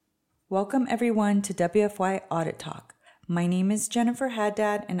Welcome everyone to WFY Audit Talk. My name is Jennifer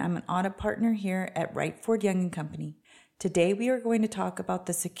Haddad and I'm an audit partner here at Wright Ford Young & Company. Today we are going to talk about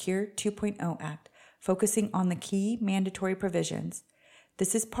the Secure 2.0 Act, focusing on the key mandatory provisions.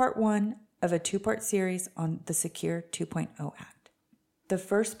 This is part one of a two-part series on the Secure 2.0 Act. The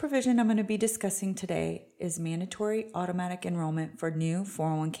first provision I'm going to be discussing today is mandatory automatic enrollment for new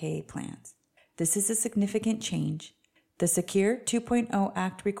 401k plans. This is a significant change. The Secure 2.0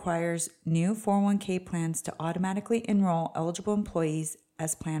 Act requires new 401k plans to automatically enroll eligible employees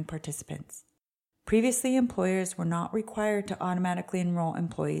as plan participants. Previously, employers were not required to automatically enroll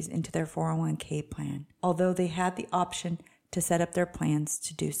employees into their 401k plan, although they had the option to set up their plans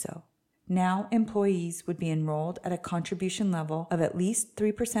to do so. Now, employees would be enrolled at a contribution level of at least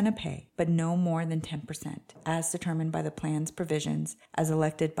 3% of pay, but no more than 10%, as determined by the plan's provisions as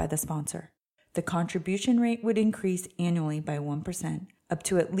elected by the sponsor. The contribution rate would increase annually by 1%, up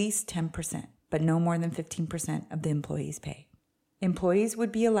to at least 10%, but no more than 15% of the employee's pay. Employees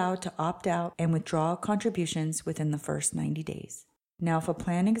would be allowed to opt out and withdraw contributions within the first 90 days. Now, if a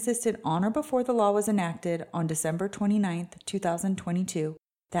plan existed on or before the law was enacted on December 29, 2022,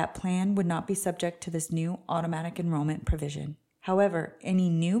 that plan would not be subject to this new automatic enrollment provision. However, any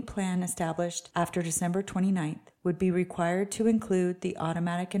new plan established after December 29th would be required to include the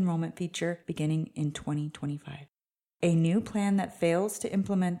automatic enrollment feature beginning in 2025. A new plan that fails to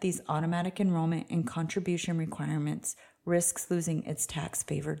implement these automatic enrollment and contribution requirements risks losing its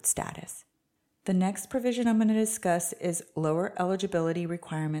tax-favored status. The next provision I'm going to discuss is lower eligibility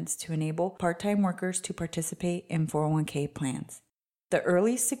requirements to enable part-time workers to participate in 401k plans. The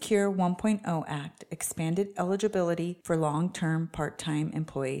Early Secure 1.0 Act expanded eligibility for long-term part-time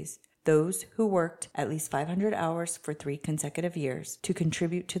employees, those who worked at least 500 hours for 3 consecutive years, to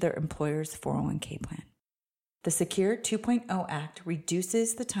contribute to their employer's 401k plan. The Secure 2.0 Act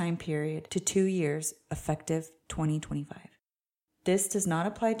reduces the time period to 2 years, effective 2025. This does not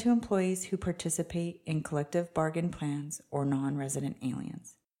apply to employees who participate in collective bargain plans or non-resident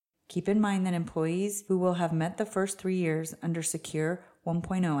aliens. Keep in mind that employees who will have met the first 3 years under Secure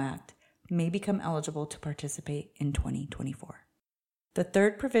 1.0 Act may become eligible to participate in 2024. The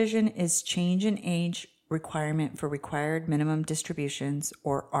third provision is change in age requirement for required minimum distributions,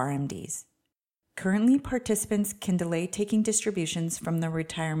 or RMDs. Currently, participants can delay taking distributions from their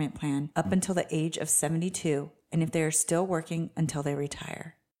retirement plan up until the age of 72, and if they are still working, until they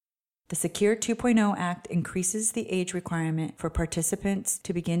retire. The Secure 2.0 Act increases the age requirement for participants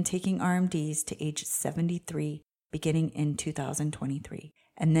to begin taking RMDs to age 73 beginning in 2023,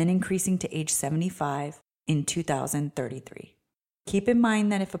 and then increasing to age 75 in 2033. Keep in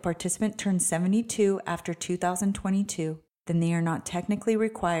mind that if a participant turns 72 after 2022, then they are not technically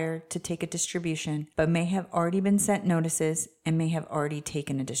required to take a distribution, but may have already been sent notices and may have already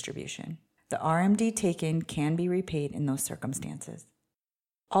taken a distribution. The RMD taken can be repaid in those circumstances.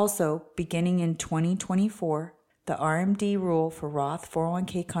 Also, beginning in 2024, the RMD rule for Roth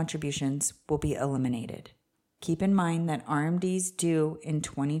 401k contributions will be eliminated. Keep in mind that RMDs due in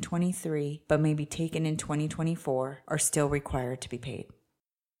 2023 but may be taken in 2024 are still required to be paid.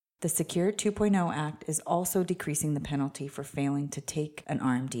 The Secure 2.0 Act is also decreasing the penalty for failing to take an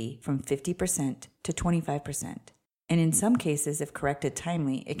RMD from 50% to 25%, and in some cases, if corrected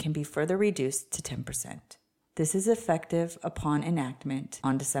timely, it can be further reduced to 10%. This is effective upon enactment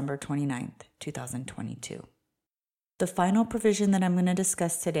on December 29, 2022. The final provision that I'm going to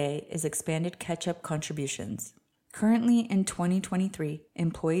discuss today is expanded catch-up contributions. Currently in 2023,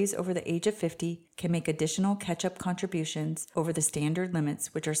 employees over the age of 50 can make additional catch-up contributions over the standard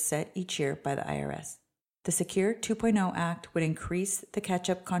limits which are set each year by the IRS. The Secure 2.0 Act would increase the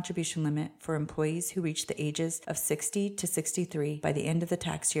catch-up contribution limit for employees who reach the ages of 60 to 63 by the end of the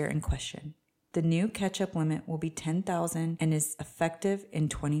tax year in question. The new catch-up limit will be $10,000 and is effective in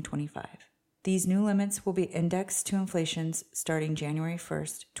 2025. These new limits will be indexed to inflation starting January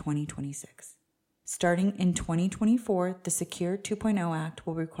 1st, 2026. Starting in 2024, the Secure 2.0 Act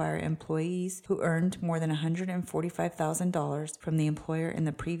will require employees who earned more than $145,000 from the employer in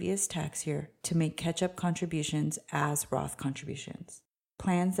the previous tax year to make catch-up contributions as Roth contributions.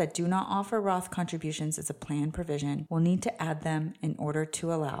 Plans that do not offer Roth contributions as a plan provision will need to add them in order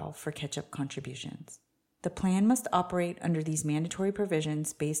to allow for catch-up contributions. The plan must operate under these mandatory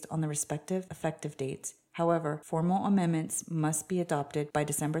provisions based on the respective effective dates. However, formal amendments must be adopted by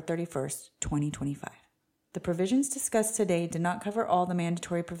December 31st, 2025. The provisions discussed today do not cover all the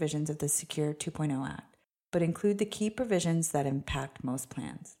mandatory provisions of the Secure 2.0 Act, but include the key provisions that impact most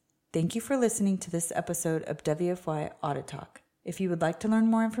plans. Thank you for listening to this episode of WFY Audit Talk. If you would like to learn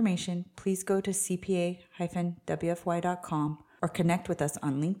more information, please go to cpa-wfy.com or connect with us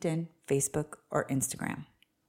on LinkedIn, Facebook, or Instagram.